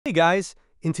Hey guys,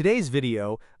 in today's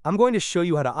video, I'm going to show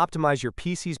you how to optimize your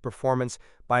PC's performance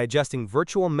by adjusting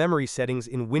virtual memory settings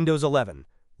in Windows 11.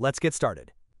 Let's get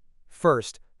started.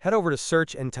 First, head over to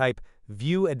Search and type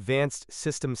View Advanced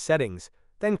System Settings,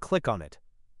 then click on it.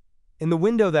 In the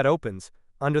window that opens,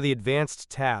 under the Advanced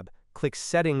tab, click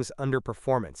Settings under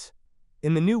Performance.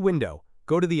 In the new window,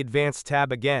 go to the Advanced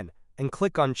tab again and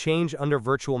click on Change under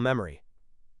Virtual Memory.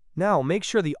 Now, make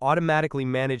sure the Automatically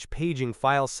Manage Paging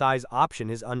File Size option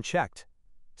is unchecked.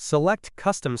 Select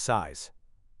Custom Size.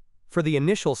 For the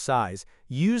initial size,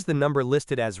 use the number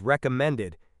listed as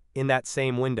recommended in that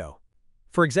same window.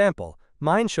 For example,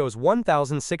 mine shows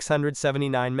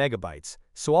 1,679 megabytes,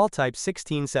 so I'll type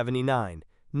 1679.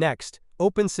 Next,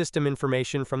 open System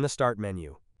Information from the Start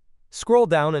menu. Scroll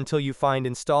down until you find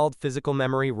Installed Physical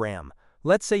Memory RAM.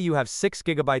 Let's say you have 6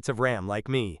 gigabytes of RAM like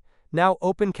me. Now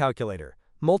open Calculator.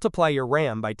 Multiply your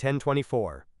RAM by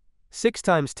 1024. 6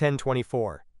 times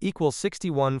 1024 equals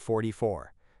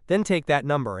 6144. Then take that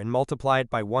number and multiply it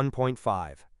by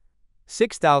 1.5.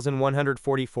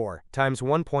 6,144 times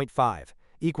 1.5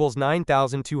 equals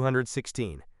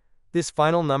 9,216. This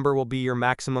final number will be your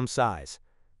maximum size.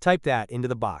 Type that into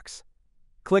the box.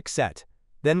 Click Set.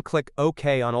 Then click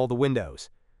OK on all the windows.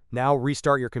 Now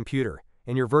restart your computer,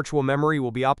 and your virtual memory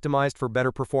will be optimized for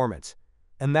better performance.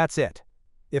 And that's it.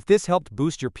 If this helped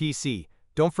boost your PC,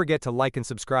 don't forget to like and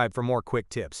subscribe for more quick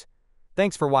tips.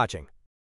 Thanks for watching.